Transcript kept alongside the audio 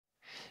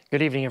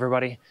Good evening,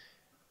 everybody.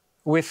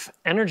 With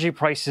energy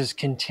prices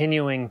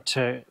continuing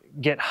to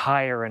get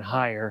higher and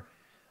higher,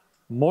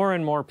 more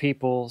and more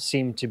people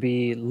seem to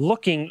be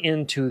looking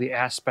into the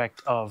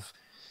aspect of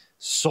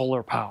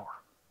solar power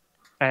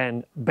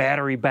and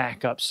battery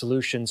backup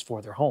solutions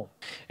for their home.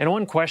 And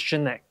one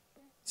question that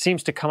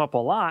seems to come up a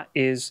lot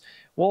is,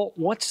 well,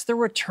 what's the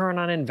return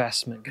on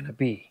investment going to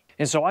be?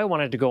 And so I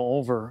wanted to go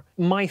over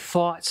my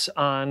thoughts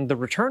on the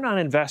return on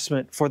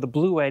investment for the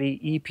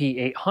BLUETTI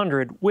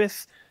EP800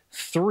 with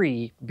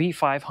 3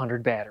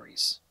 B500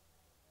 batteries.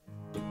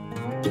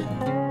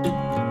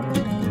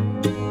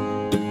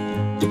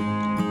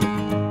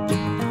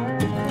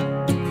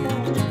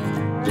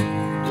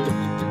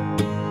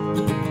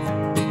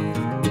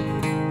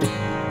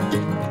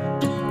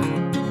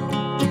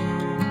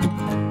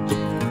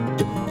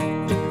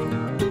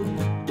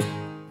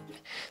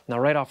 Now,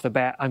 right off the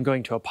bat, I'm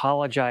going to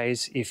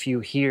apologize if you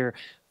hear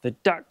the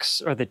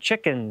ducks or the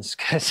chickens,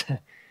 because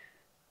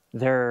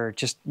they're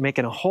just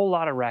making a whole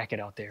lot of racket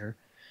out there.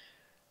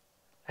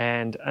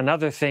 And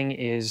another thing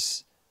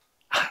is,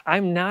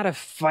 I'm not a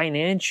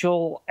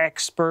financial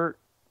expert,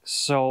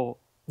 so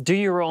do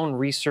your own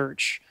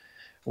research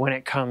when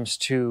it comes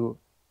to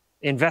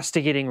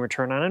investigating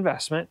return on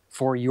investment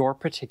for your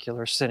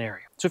particular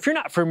scenario. So if you're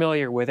not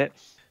familiar with it,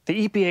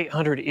 the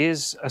EP800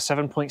 is a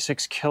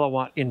 7.6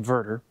 kilowatt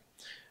inverter,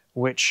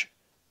 which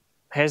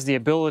has the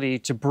ability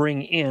to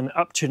bring in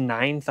up to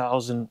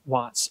 9,000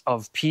 watts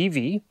of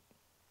PV,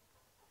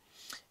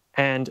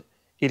 and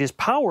it is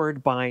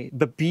powered by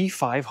the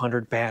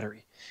B500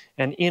 battery.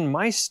 And in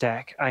my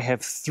stack, I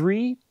have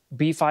 3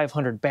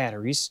 B500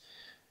 batteries,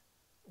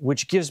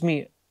 which gives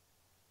me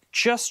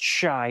just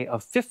shy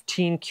of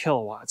 15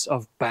 kilowatts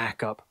of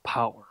backup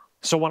power.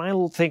 So when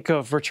I think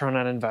of return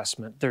on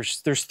investment,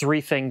 there's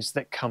 3 things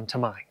that come to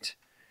mind.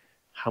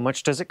 How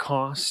much does it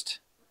cost?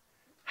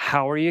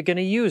 How are you going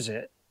to use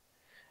it?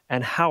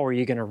 And how are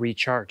you going to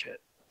recharge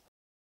it?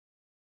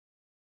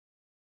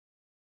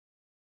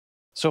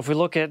 So if we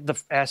look at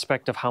the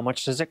aspect of how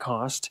much does it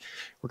cost,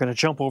 we're going to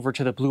jump over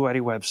to the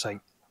BLUETTI website.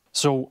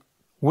 So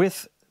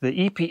with the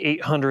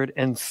EP800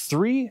 and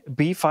 3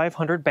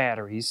 B500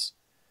 batteries,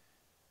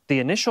 the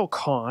initial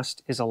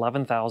cost is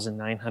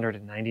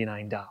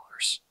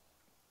 $11,999.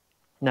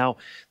 Now,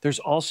 there's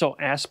also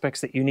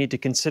aspects that you need to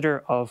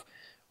consider of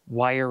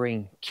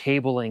wiring,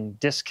 cabling,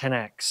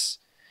 disconnects,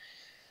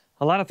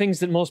 a lot of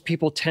things that most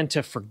people tend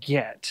to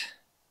forget.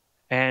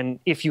 And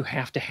if you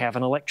have to have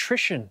an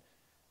electrician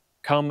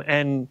come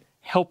and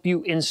help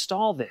you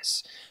install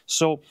this.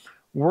 So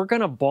we're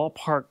going to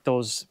ballpark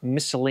those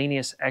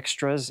miscellaneous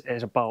extras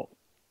at about,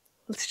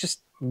 let's just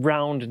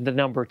round the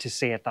number to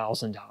say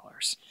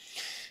 $1,000.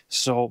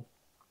 So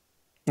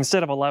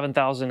instead of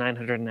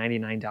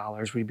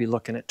 $11,999, we'd be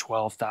looking at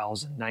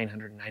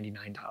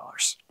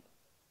 $12,999.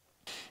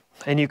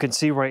 And you can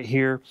see right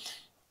here,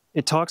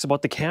 it talks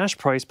about the cash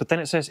price, but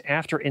then it says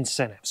after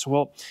incentives.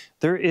 Well,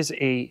 there is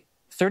a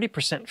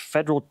 30%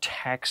 federal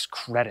tax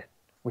credit,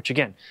 which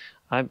again,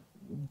 I'm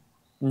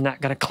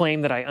not going to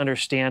claim that I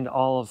understand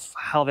all of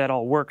how that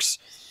all works,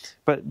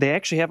 but they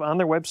actually have on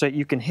their website,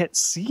 you can hit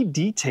See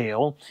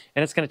Detail,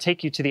 and it's going to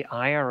take you to the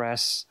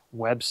IRS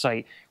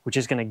website, which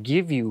is going to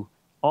give you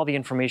all the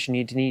information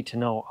you need to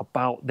know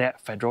about that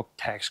federal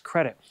tax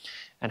credit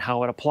and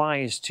how it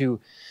applies to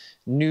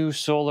new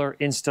solar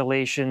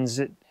installations.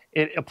 It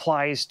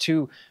applies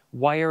to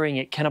wiring.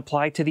 It can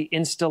apply to the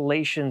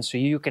installation, so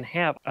you can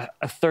have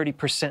a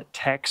 30%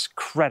 tax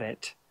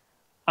credit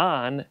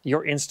on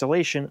your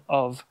installation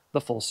of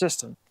the full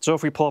system. So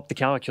if we pull up the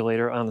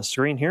calculator on the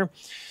screen here,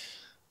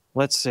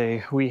 let's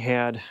say we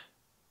had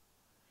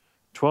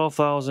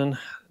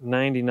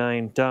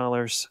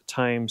 $12,099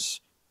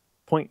 times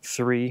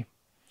 0.3,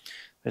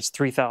 that's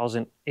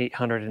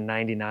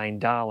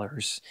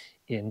 $3,899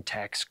 in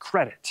tax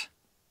credit,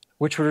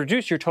 which would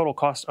reduce your total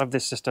cost of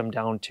this system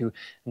down to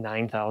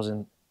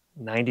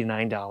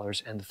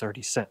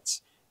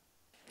 $9,099.30.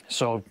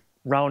 So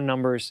round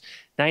numbers,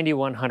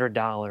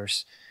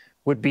 $9,100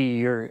 would be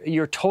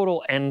your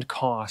total end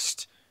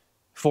cost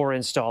for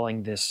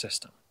installing this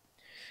system.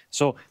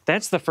 So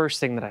that's the first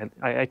thing that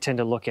I tend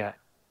to look at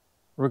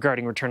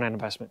regarding return on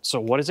investment. So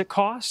what does it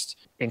cost?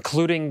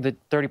 Including the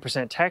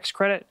 30% tax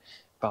credit,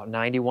 about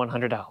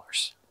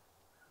 $9,100.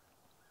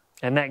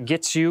 And that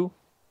gets you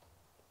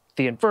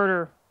the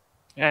inverter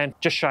and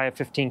just shy of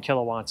 15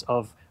 kilowatts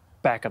of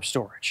backup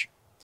storage.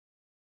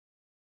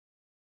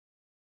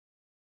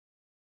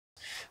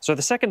 So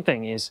the second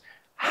thing is,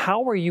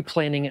 how are you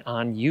planning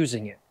on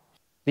using it?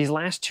 These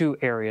last 2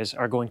 areas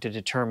are going to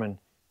determine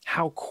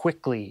how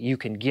quickly you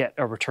can get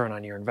a return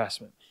on your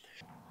investment.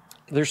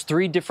 There's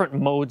 3 different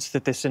modes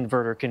that this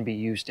inverter can be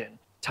used in: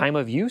 time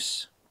of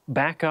use,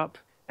 backup,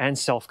 and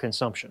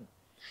self-consumption.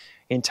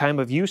 In time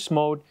of use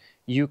mode,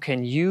 you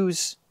can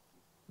use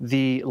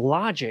the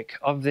logic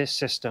of this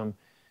system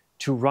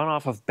to run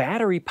off of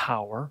battery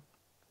power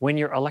when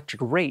your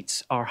electric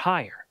rates are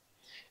higher.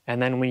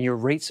 And then when your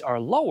rates are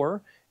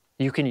lower,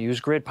 you can use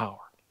grid power.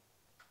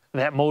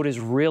 That mode is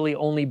really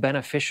only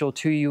beneficial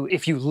to you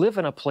if you live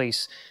in a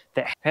place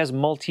that has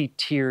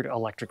multi-tiered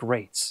electric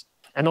rates.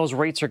 And those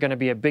rates are going to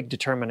be a big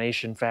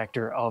determination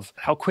factor of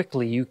how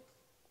quickly you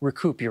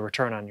recoup your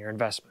return on your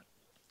investment.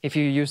 If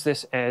you use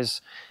this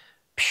as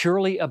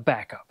purely a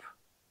backup,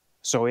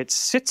 so it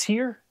sits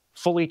here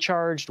fully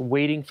charged,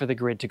 waiting for the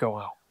grid to go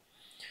out.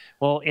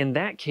 Well, in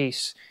that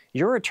case,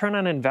 your return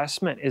on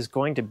investment is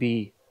going to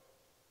be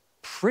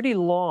pretty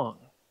long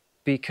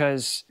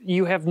because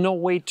you have no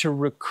way to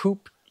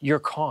recoup your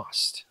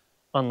cost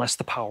unless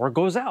the power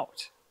goes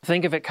out.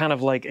 Think of it kind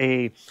of like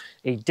a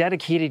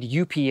dedicated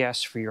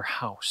UPS for your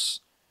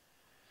house.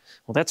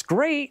 Well, that's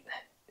great.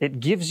 It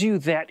gives you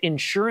that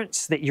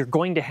insurance that you're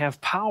going to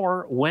have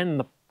power when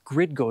the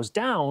grid goes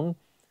down,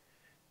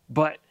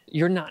 but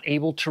you're not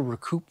able to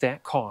recoup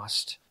that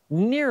cost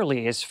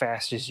nearly as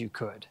fast as you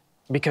could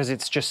because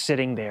it's just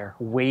sitting there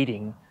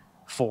waiting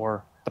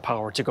for the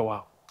power to go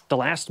out. The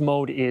last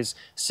mode is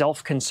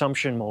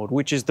self-consumption mode,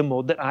 which is the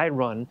mode that I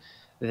run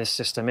this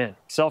system in.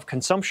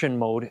 Self-consumption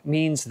mode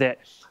means that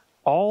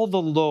all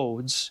the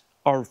loads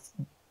are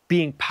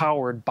being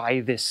powered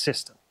by this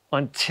system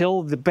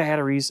until the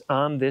batteries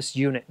on this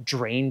unit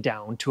drain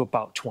down to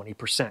about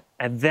 20%,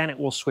 and then it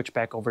will switch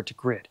back over to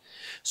grid.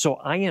 So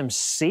I am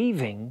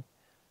saving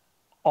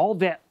all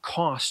that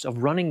cost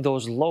of running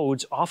those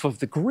loads off of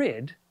the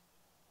grid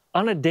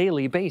on a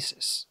daily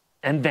basis.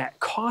 And that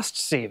cost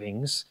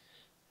savings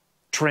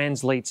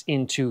translates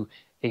into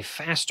a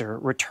faster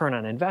return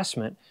on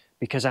investment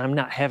because I'm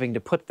not having to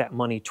put that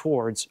money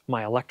towards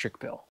my electric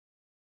bill.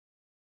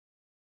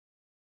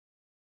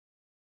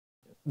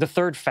 The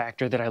third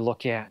factor that I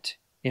look at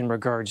in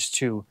regards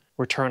to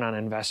return on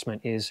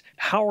investment is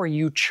how are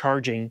you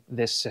charging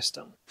this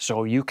system?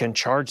 So you can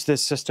charge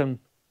this system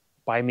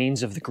by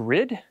means of the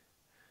grid,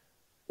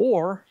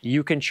 or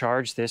you can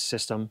charge this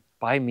system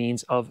by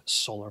means of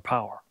solar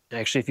power.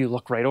 Actually, if you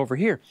look right over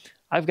here,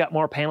 I've got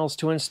more panels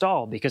to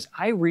install because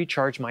I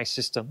recharge my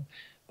system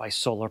by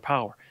solar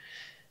power.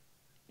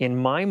 In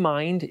my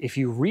mind, if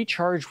you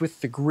recharge with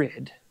the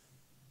grid,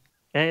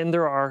 and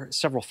there are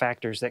several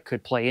factors that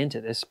could play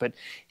into this, but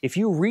if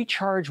you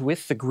recharge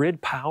with the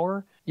grid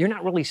power, you're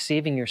not really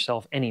saving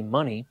yourself any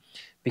money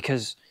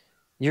because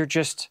you're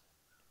just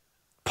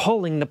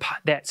pulling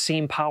that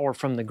same power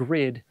from the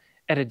grid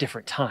at a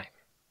different time.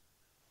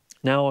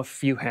 Now,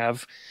 if you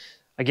have,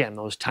 again,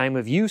 those time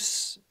of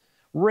use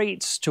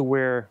rates to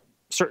where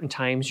certain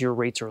times your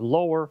rates are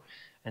lower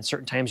and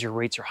certain times your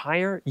rates are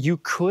higher, you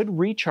could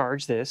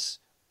recharge this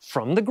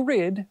from the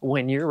grid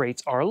when your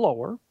rates are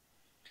lower,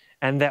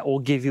 and that will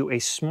give you a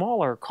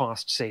smaller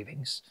cost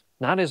savings,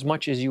 not as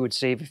much as you would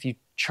save if you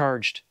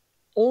charged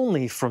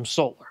only from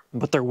solar,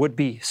 but there would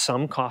be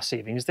some cost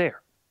savings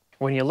there.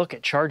 When you look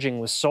at charging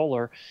with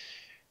solar,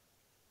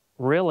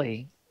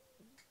 really,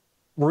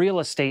 real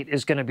estate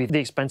is going to be the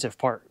expensive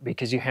part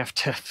because you have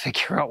to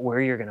figure out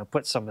where you're going to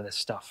put some of this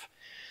stuff.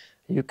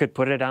 You could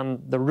put it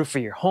on the roof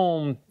of your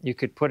home. You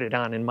could put it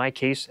on, in my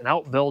case, an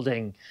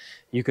outbuilding.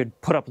 You could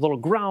put up a little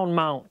ground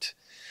mount.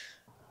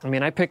 I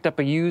mean, I picked up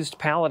a used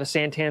pallet of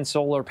Santan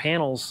solar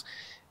panels,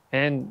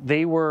 and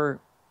they were,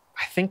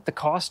 I think the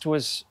cost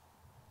was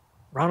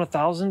around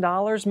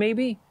 $1,000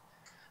 maybe.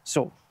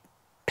 So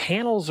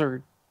panels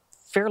are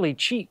fairly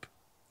cheap,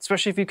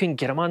 especially if you can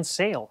get them on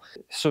sale.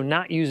 So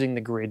not using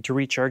the grid to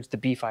recharge the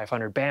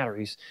B500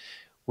 batteries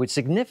would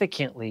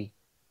significantly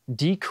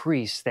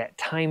decrease that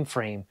time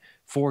frame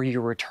for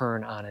your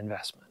return on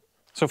investment.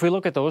 So if we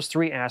look at those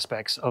three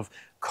aspects of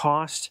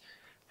cost,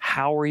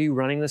 how are you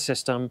running the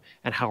system,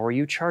 and how are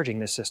you charging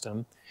the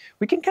system,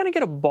 we can kind of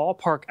get a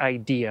ballpark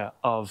idea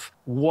of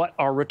what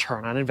our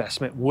return on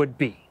investment would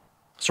be.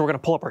 So we're going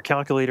to pull up our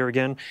calculator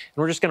again, and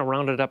we're just going to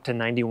round it up to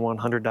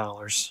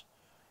 $9,100.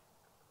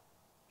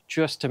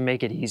 Just to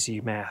make it easy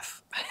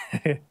math.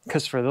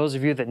 Because for those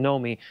of you that know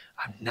me,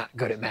 I'm not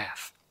good at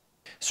math.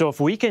 So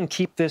if we can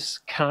keep this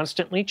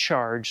constantly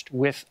charged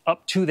with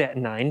up to that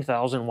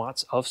 9,000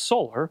 watts of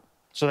solar,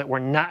 so that we're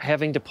not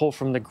having to pull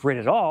from the grid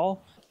at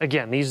all,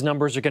 again, these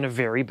numbers are going to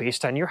vary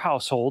based on your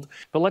household,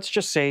 but let's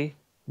just say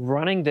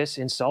running this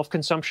in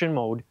self-consumption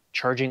mode,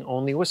 charging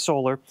only with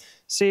solar,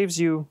 saves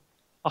you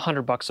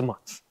 $100 a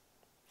month.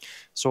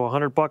 So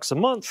 $100 a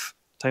month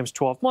times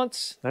 12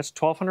 months, that's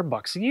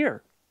 $1,200 a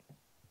year.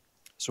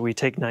 So we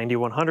take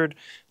 9,100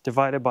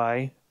 divided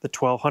by the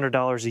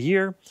 $1,200 a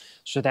year.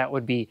 So that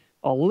would be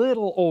a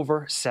little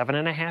over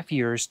 7.5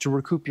 years to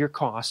recoup your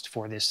cost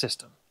for this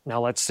system. Now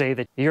let's say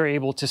that you're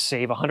able to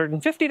save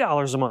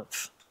 $150 a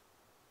month.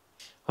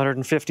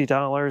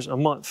 $150 a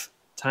month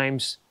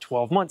times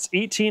 12 months,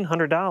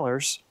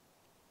 $1,800.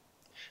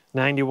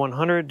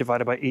 9,100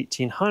 divided by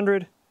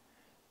 1,800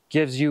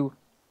 gives you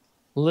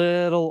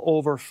little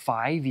over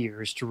 5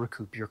 years to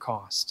recoup your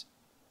cost.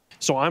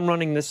 So I'm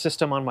running this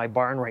system on my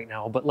barn right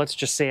now, but let's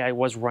just say I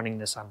was running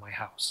this on my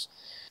house.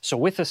 So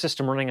with the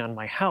system running on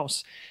my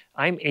house,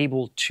 I'm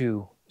able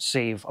to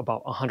save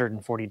about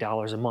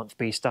 $140 a month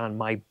based on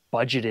my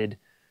budgeted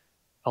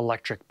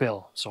electric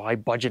bill. So I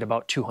budget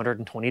about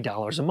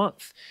 $220 a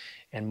month.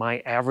 And my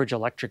average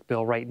electric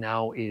bill right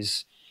now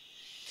is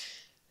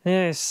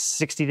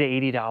 $60 to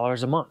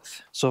 $80 a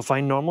month. So if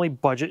I normally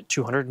budget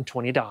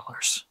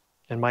 $220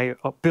 and my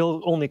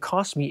bill only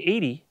costs me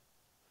 $80,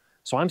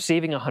 so I'm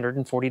saving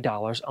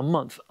 $140 a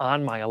month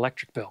on my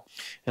electric bill.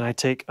 And I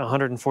take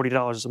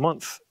 $140 a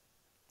month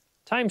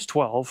times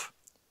 12,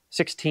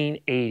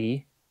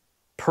 $1,680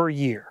 per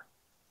year.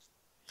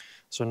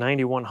 So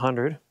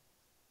 $9,100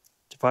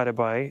 divided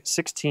by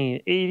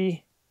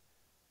 $1,680.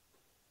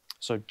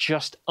 So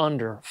just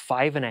under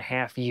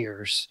 5.5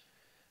 years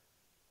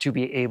to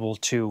be able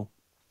to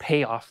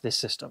pay off this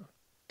system.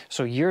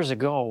 So years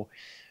ago,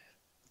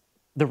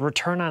 the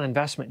return on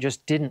investment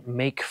just didn't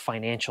make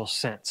financial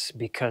sense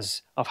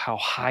because of how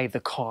high the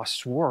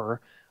costs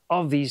were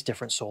of these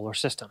different solar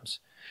systems.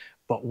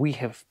 But we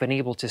have been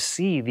able to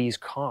see these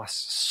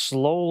costs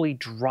slowly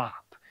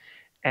drop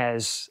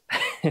as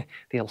the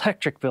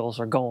electric bills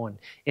are going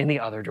in the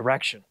other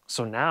direction.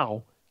 So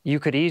now you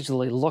could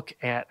easily look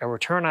at a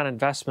return on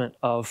investment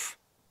of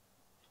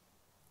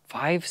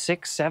 5,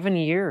 6, 7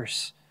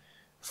 years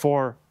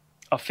for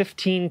a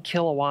 15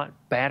 kilowatt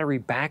battery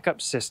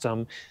backup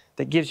system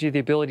that gives you the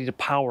ability to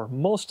power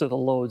most of the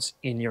loads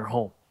in your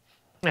home.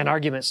 An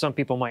argument some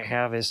people might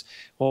have is,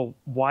 well,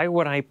 why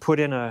would I put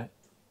in a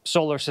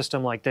solar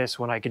system like this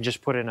when I can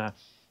just put in a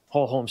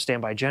whole home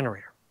standby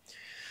generator?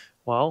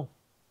 Well,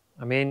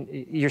 I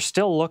mean, you're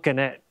still looking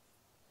at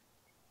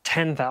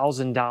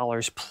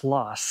 $10,000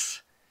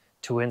 plus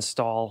to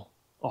install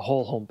a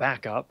whole home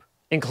backup,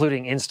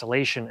 including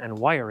installation and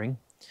wiring.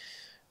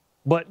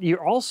 But you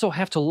also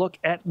have to look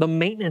at the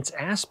maintenance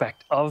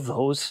aspect of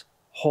those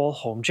whole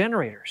home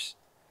generators.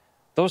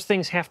 Those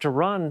things have to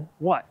run,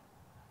 what?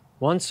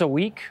 Once a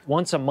week,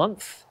 once a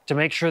month to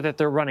make sure that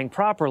they're running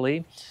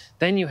properly.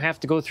 Then you have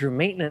to go through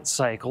maintenance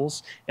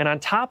cycles. And on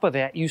top of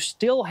that, you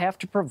still have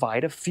to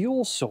provide a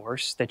fuel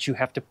source that you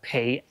have to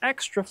pay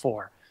extra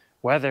for,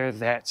 whether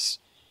that's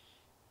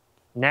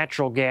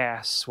natural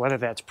gas, whether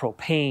that's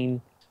propane.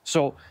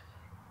 So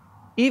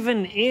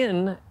even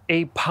in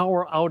a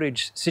power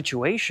outage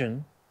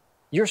situation,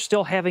 you're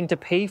still having to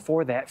pay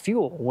for that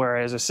fuel.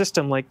 Whereas a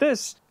system like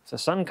this, if the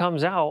sun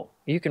comes out,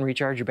 you can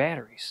recharge your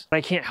batteries.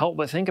 I can't help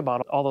but think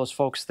about all those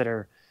folks that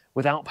are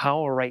without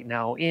power right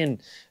now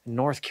in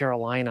North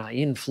Carolina,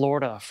 in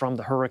Florida, from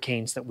the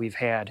hurricanes that we've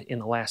had in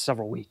the last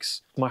several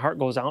weeks. My heart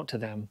goes out to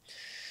them.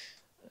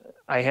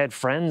 I had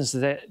friends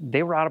that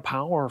they were out of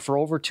power for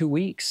over 2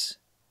 weeks.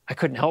 I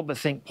couldn't help but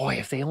think, boy,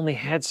 if they only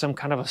had some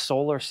kind of a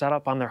solar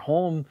setup on their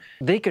home,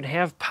 they could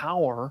have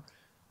power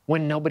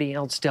when nobody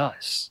else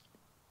does.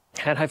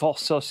 And I've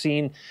also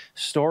seen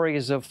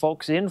stories of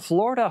folks in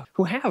Florida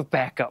who have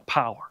backup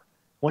power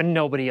when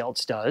nobody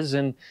else does.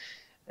 And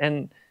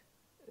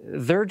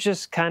they're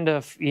just kind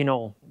of,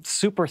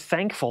 super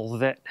thankful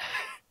that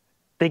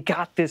they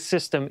got this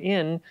system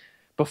in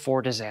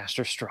before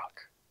disaster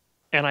struck.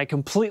 And I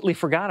completely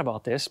forgot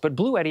about this, but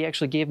BLUETTI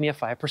actually gave me a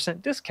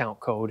 5%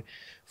 discount code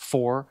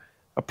for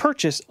a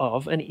purchase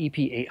of an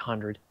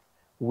EP800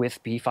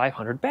 with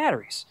B500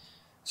 batteries.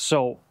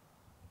 So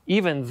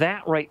even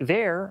that right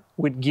there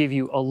would give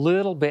you a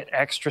little bit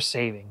extra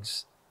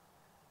savings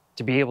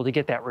to be able to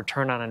get that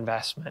return on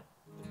investment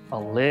a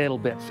little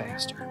bit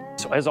faster.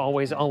 So as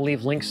always, I'll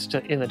leave links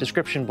in the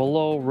description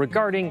below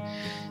regarding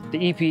the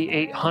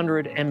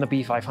EP800 and the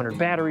B500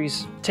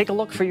 batteries. Take a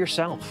look for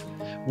yourself.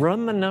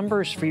 Run the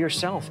numbers for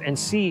yourself and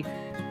see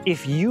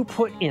if you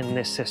put in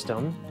this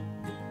system,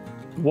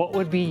 what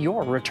would be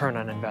your return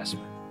on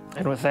investment?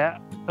 And with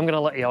that, I'm gonna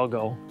let y'all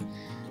go.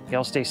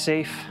 Y'all stay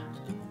safe,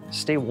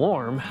 stay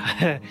warm,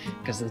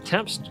 because the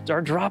temps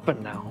are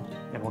dropping now,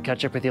 and we'll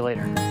catch up with you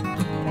later.